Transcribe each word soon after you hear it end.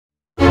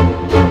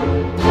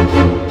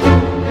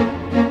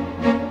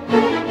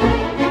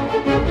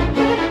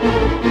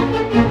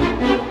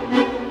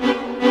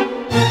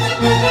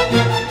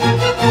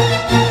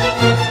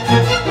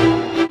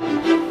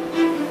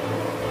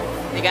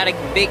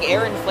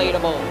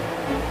inflatable.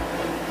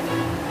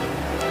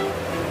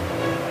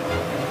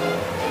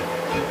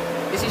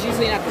 This is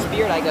usually not the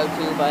spirit I go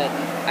to, but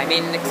I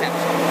made an exception.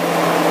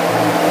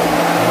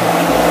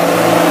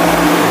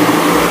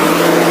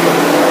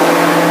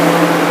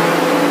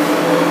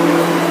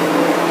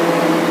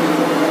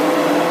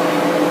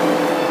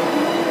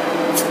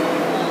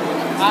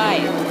 Hi,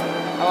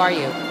 how are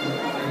you?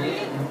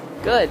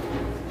 Good.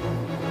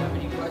 Have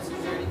any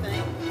questions or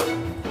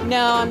anything?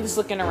 No, I'm just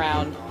looking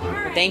around.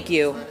 Thank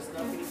you.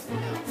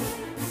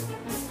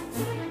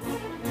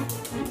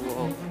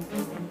 Whoa.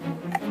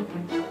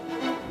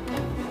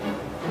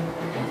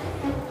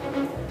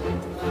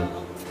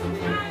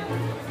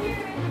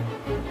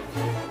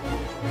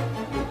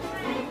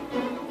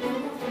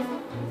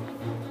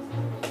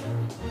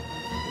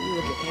 Ooh,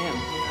 look at him.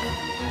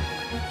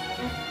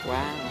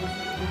 Wow.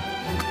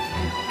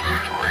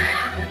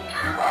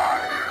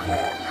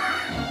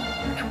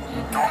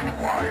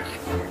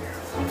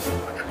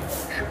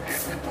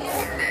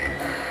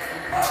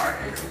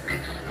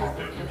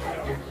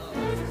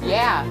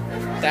 Yeah,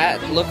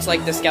 that looks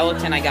like the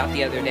skeleton I got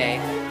the other day.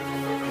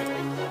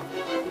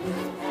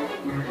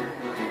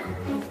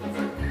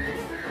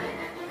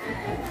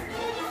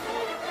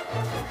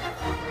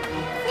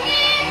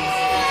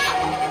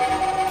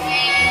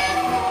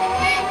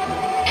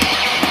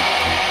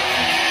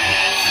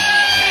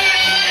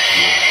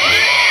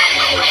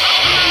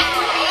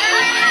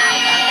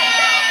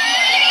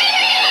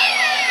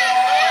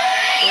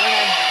 They don't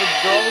have the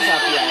girls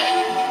up yet.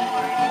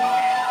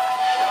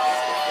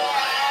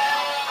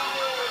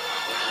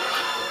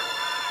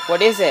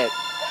 What is it?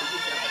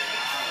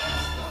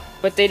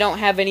 But they don't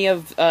have any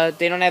of,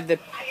 they don't have the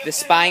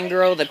Spine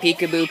Girl, the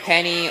Peekaboo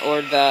Penny,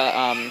 or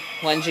the,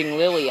 Lunging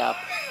Lily up.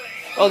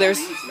 Oh, there's...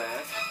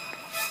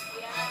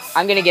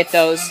 I'm gonna get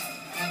those.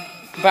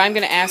 But I'm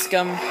gonna ask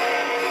them...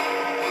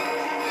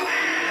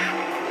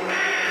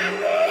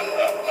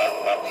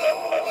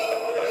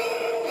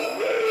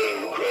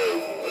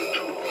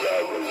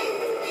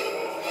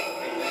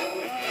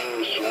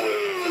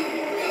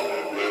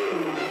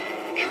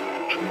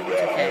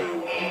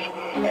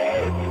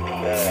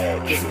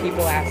 Just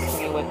people ask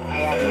me what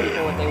I ask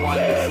people what they want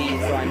to see,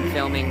 so I'm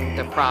filming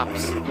the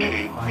props, and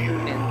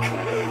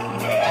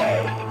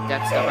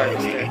that's the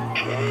harvester.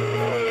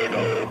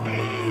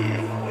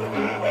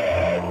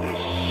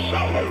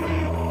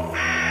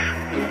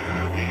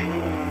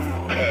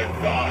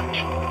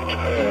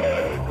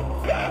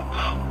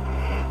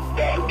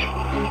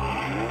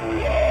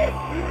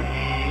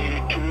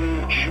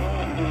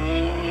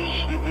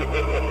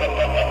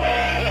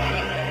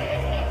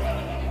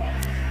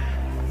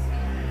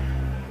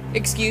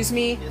 Excuse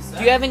me,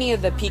 do you have any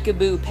of the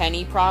Peekaboo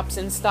Penny props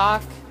in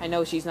stock? I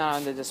know she's not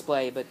on the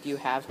display, but do you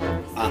have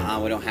her?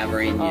 We don't have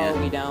her in yet.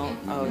 Oh, we don't?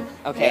 Oh,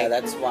 okay. Yeah,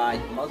 that's why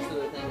most of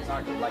the things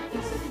aren't like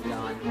this is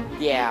done.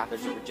 Yeah.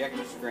 There's a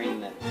projector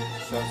screen that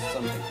shows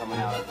something coming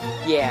out of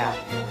it. Yeah.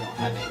 We don't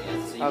have it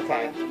yet, so you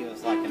Okay. have to give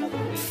us like another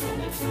week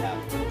and then you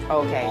have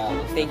Okay, all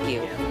the thank stuff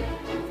you. together.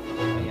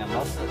 But yeah,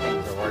 most of the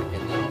things are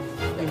working though.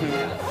 But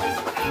yeah.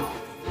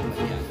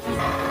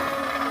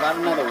 About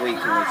another week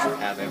and we should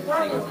have everything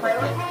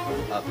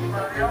up.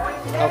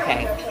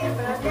 Okay.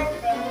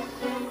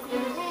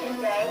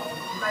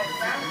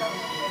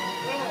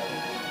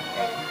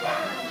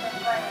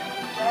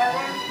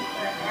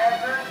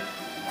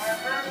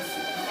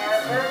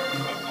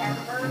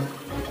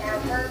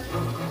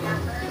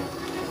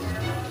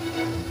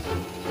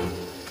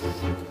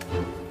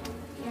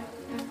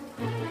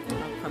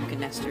 Pumpkin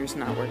Nester's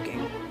not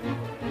working.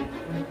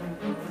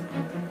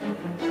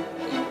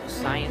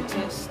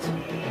 Scientist?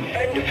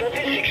 And for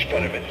this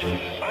experiment,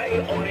 I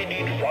only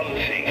need one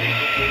thing.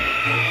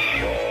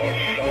 Your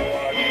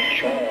lower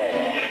jaw.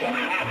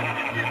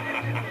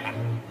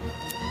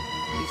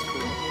 He's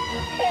cool.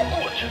 Oh,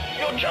 good.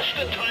 You're just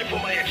in time for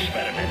my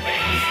experiment.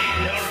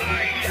 Now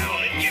lie down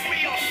and give me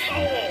your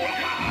soul.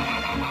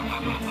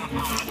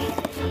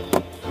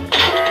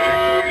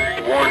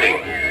 Warning.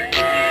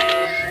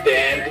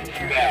 Stand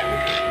back.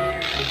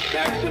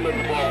 Maximum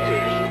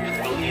voltage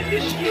will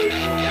initiate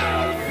now.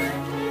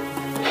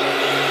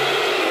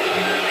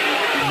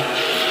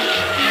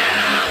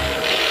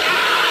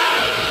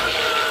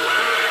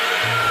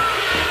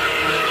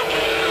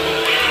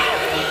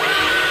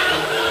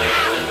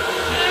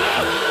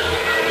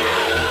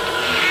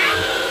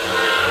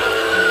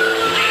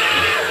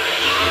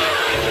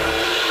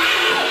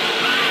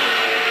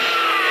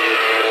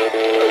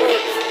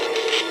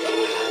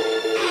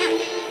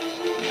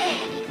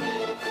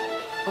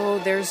 Oh,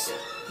 there's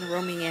the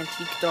roaming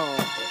antique doll.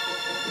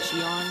 Is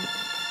she on? Is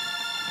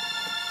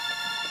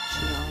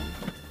she on?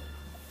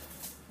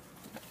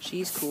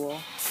 She's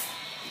cool.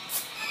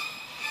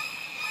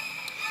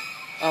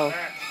 Oh.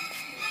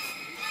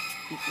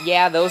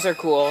 Yeah, those are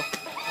cool.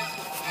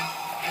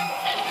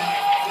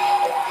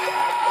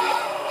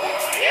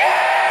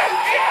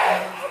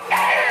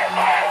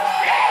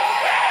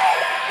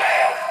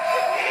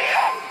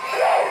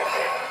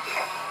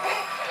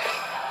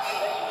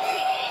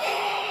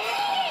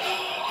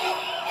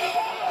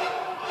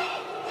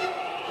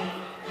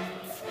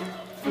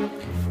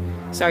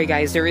 Sorry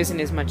guys, there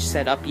isn't as much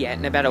set up yet.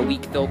 In about a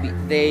week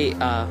they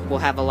will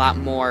have a lot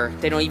more.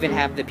 They don't even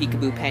have the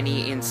Peekaboo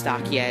Penny in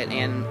stock yet,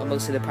 and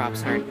most of the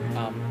props aren't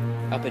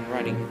up and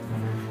running.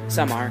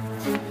 Some are.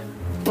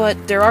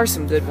 But there are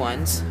some good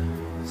ones.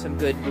 Some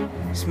good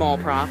small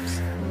props.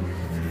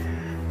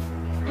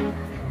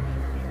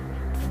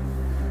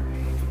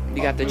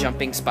 You got the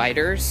jumping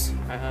spiders.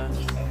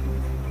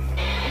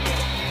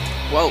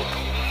 Whoa.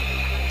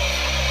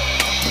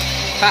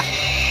 Ha!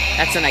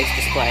 That's a nice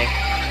display.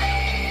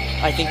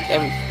 I think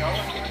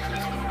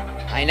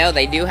I know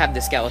they do have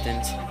the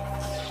skeletons.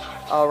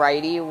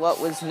 Alrighty,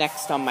 what was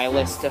next on my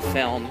list to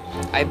film?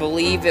 I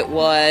believe it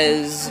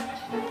was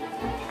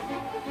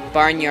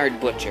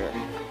Barnyard Butcher.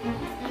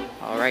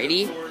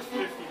 Alrighty.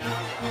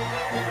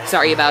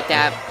 Sorry about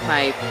that.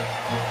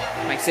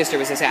 My sister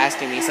was just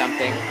asking me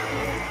something.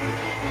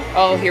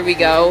 Oh, here we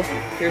go.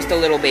 Here's the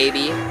little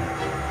baby.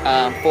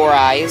 4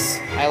 eyes.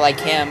 I like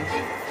him.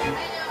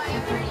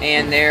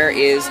 And there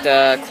is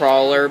the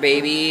crawler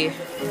baby.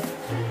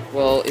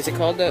 Well, is it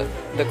called the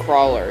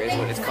crawler is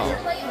what it's called.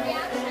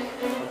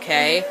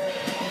 Okay.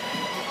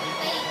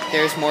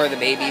 There's more of the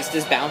babies.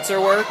 Does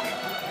Bouncer work?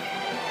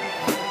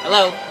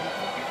 Hello?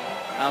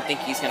 I don't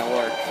think he's gonna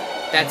work.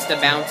 That's the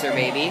Bouncer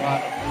baby.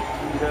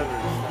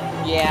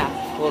 Yeah.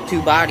 Well,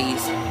 2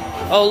 bodies.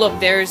 Oh, look,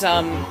 there's,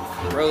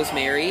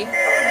 Rosemary.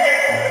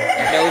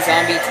 No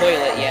zombie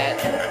toilet yet.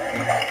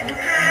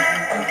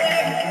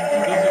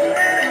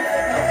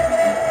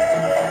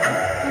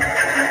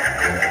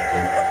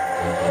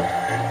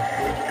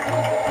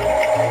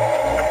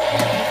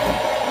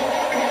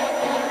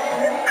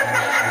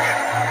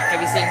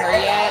 Have you seen her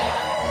yet?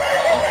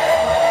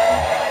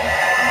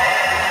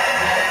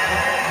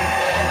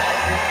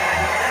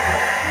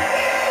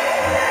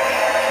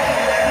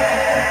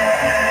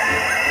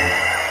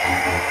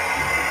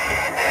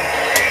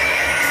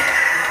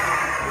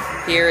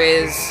 Here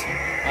is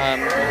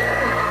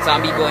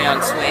Zombie Boy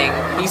on Swing.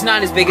 He's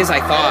not as big as I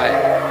thought.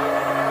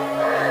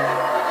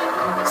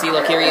 See,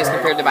 look, here he is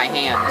compared to my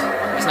hand.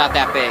 He's not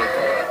that big.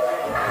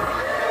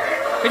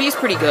 But he's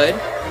pretty good.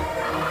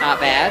 Not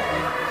bad.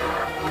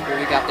 Here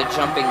we got the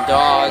jumping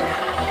dog.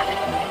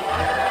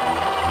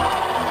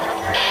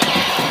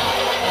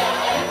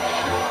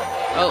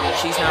 Oh,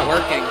 she's not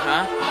working,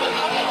 huh?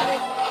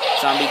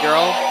 Zombie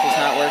girl is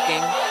not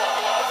working.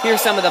 Here's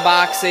some of the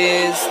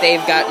boxes.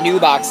 They've got new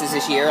boxes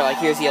this year. Like,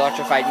 here's the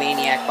Electrified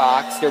Maniac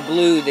box. They're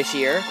blue this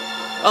year.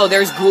 Oh,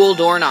 there's Ghoul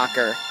Door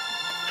Knocker.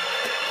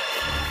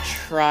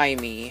 Try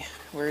me.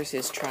 Where's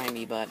his try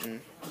me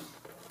button?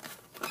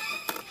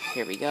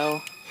 Here we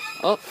go.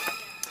 Oh,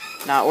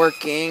 not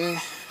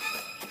working.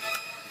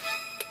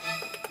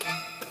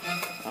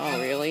 Oh,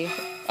 really?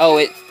 Oh,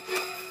 it...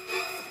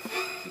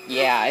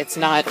 Yeah, it's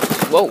not...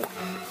 Whoa.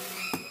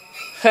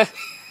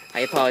 I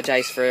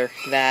apologize for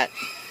that.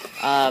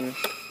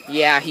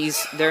 Yeah,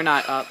 they're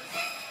not up.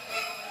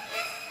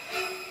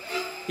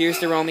 Here's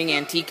the roaming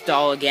antique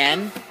doll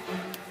again.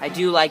 I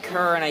do like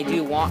her and I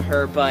do want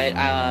her, but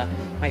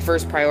my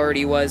first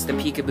priority was the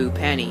Peekaboo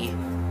Penny.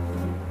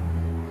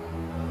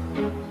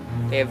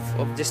 They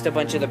have just a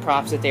bunch of the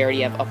props that they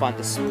already have up on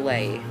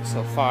display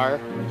so far.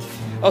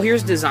 Oh,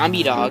 here's the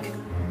zombie dog.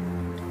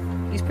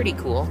 He's pretty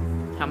cool.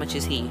 How much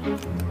is he?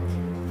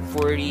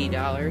 $40,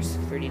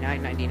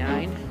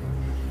 $39.99.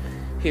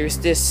 Here's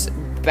this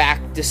back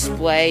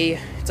display.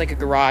 It's like a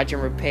garage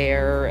and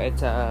repair.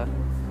 It's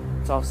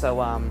also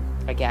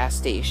a gas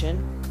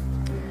station.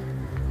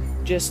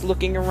 Just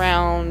looking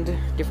around,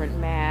 different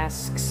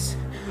masks.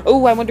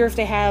 Oh, I wonder if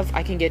they have.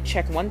 I can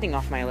check one thing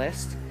off my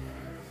list.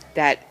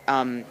 That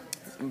brown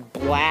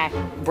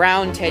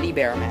teddy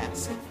bear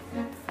mask.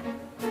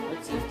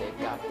 Let's see if they've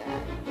got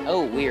that.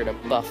 Oh, weird, a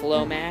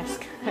buffalo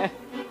mask.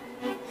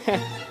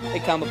 They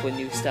come up with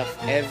new stuff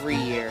every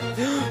year.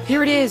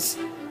 Here it is.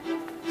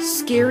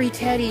 Scary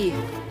Teddy.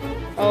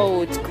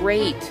 Oh, it's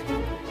great.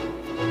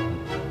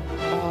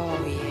 Oh,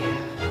 yeah.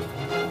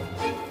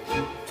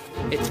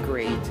 It's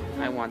great.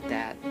 I want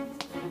that.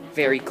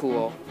 Very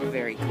cool.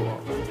 Very cool.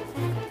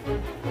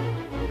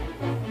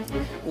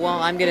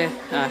 Well, I'm gonna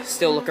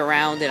still look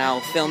around and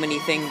I'll film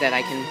anything that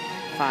I can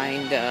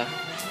find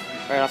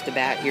right off the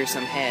bat. Here's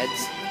some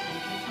heads.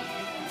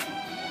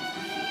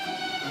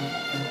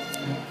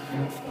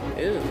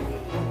 Ooh.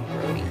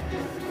 Brody.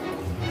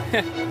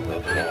 The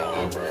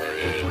farmer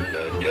in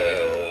the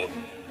dell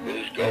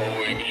is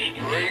going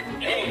straight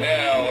to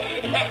hell.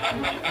 He's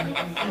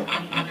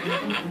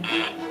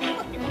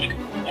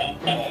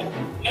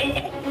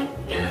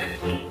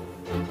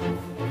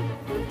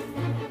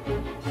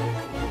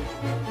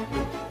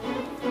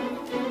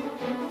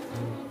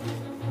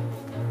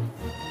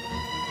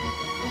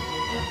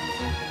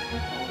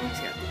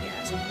got the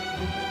gas.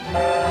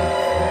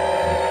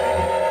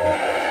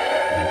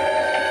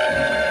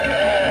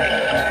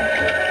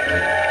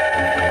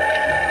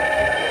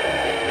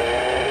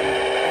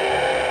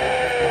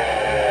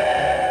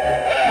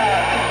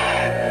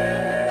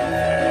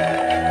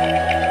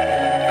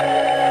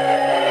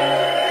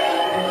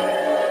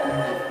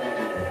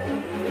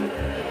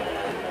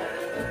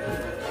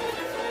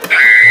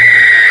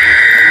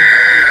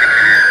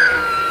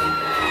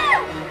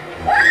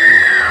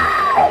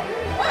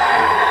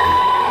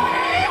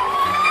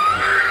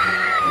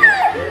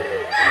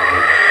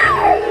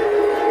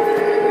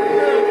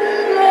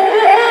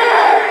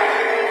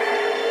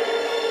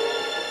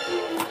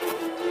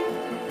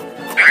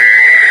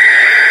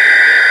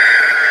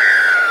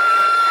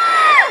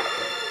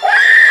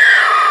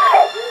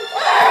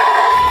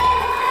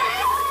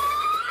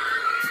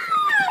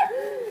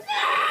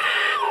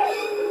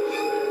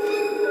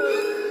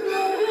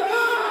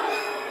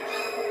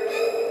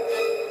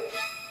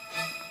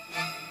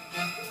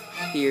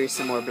 Here's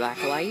some more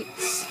black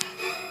lights.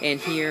 And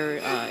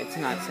here, it's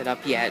not set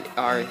up yet,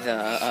 are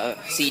the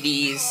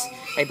CDs.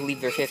 I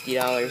believe they're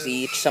 $50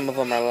 each. Some of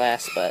them are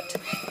less, but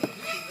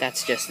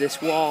that's just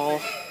this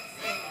wall.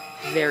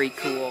 Very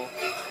cool.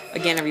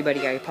 Again,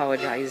 everybody, I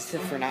apologize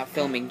for not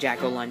filming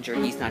Jack-O-Lunger.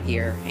 He's not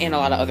here. And a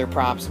lot of other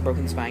props.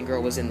 Broken Spine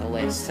Girl was in the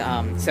list.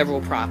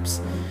 Several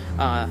props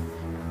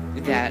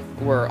that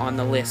were on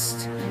the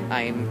list.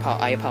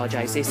 I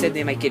apologize. They said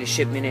they might get a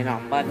shipment in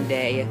on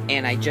Monday,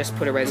 and I just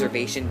put a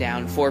reservation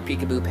down for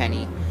Peekaboo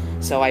Penny.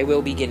 So I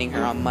will be getting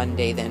her on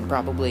Monday then,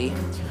 probably,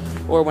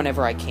 or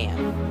whenever I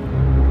can.